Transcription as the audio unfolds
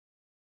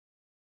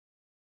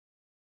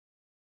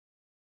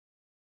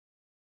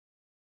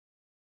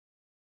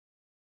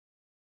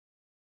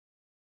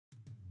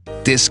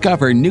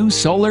Discover new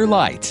solar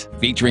lights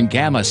featuring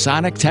Gama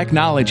Sonic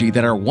technology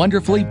that are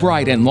wonderfully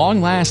bright and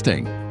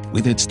long-lasting.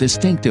 With its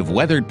distinctive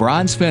weathered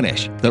bronze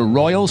finish, the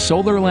Royal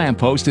Solar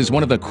Lamppost is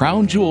one of the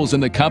crown jewels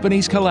in the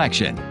company's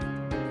collection.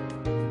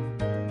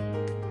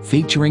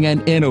 Featuring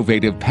an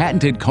innovative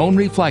patented cone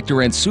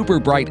reflector and super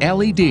bright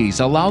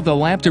LEDs allow the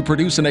lamp to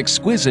produce an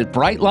exquisite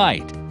bright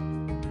light.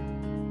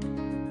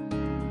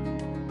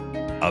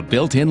 A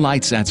built-in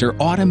light sensor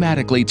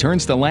automatically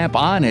turns the lamp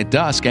on at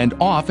dusk and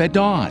off at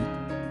dawn.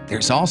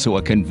 There's also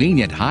a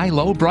convenient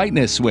high-low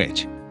brightness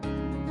switch.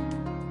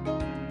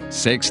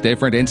 6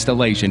 different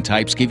installation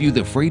types give you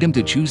the freedom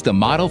to choose the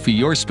model for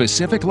your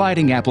specific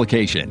lighting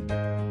application.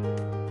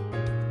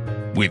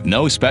 With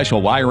no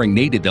special wiring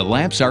needed, the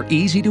lamps are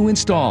easy to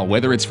install,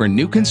 whether it's for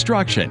new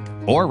construction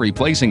or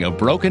replacing a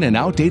broken and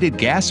outdated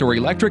gas or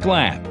electric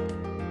lamp.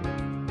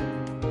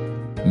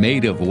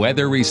 Made of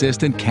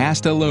weather-resistant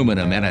cast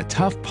aluminum and a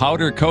tough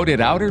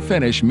powder-coated outer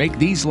finish make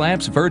these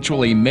lamps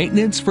virtually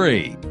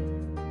maintenance-free.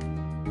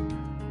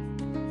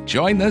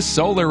 Join the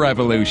solar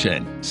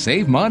revolution,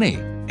 save money,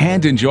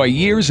 and enjoy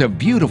years of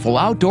beautiful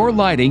outdoor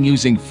lighting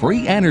using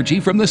free energy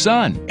from the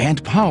sun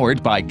and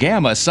powered by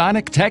Gama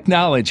Sonic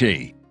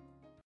technology.